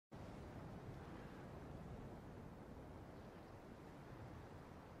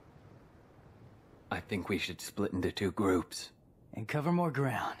think we should split into 2 groups. And cover more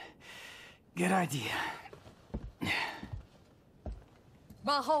ground. Good idea.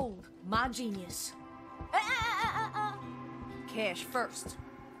 Behold, my genius. Cash first.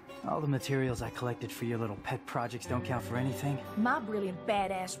 All the materials I collected for your little pet projects don't count for anything? My brilliant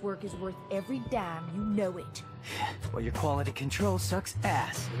badass work is worth every dime, you know it. Well, your quality control sucks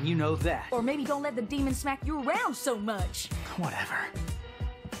ass, and you know that. Or maybe don't let the demon smack you around so much. Whatever.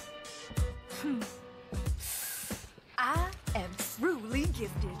 I am truly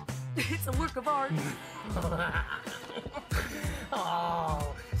gifted. It's a work of art.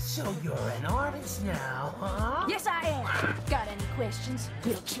 Oh, so you're an artist now, huh? Yes, I am. Got any questions,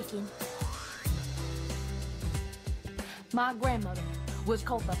 little chicken? My grandmother was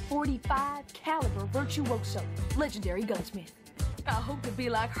called the 45 caliber virtuoso, legendary gunsmith. I hope to be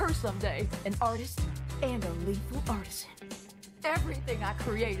like her someday, an artist and a lethal artisan. Everything I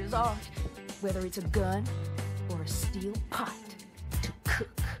create is art, whether it's a gun or a steel pot to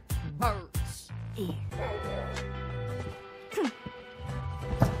cook birds in.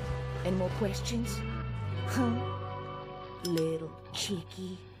 Any more questions? Huh? Little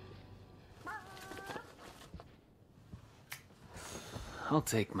chickie. I'll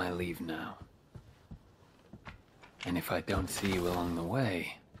take my leave now. And if I don't see you along the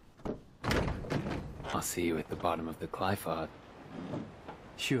way, I'll see you at the bottom of the Clyphod.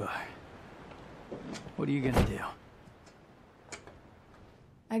 Sure. What are you gonna do?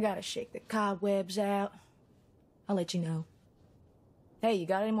 I gotta shake the cobwebs out. I'll let you know. Hey, you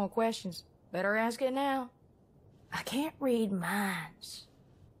got any more questions? Better ask it now. I can't read minds.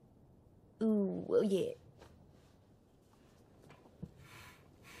 Ooh, well, yeah.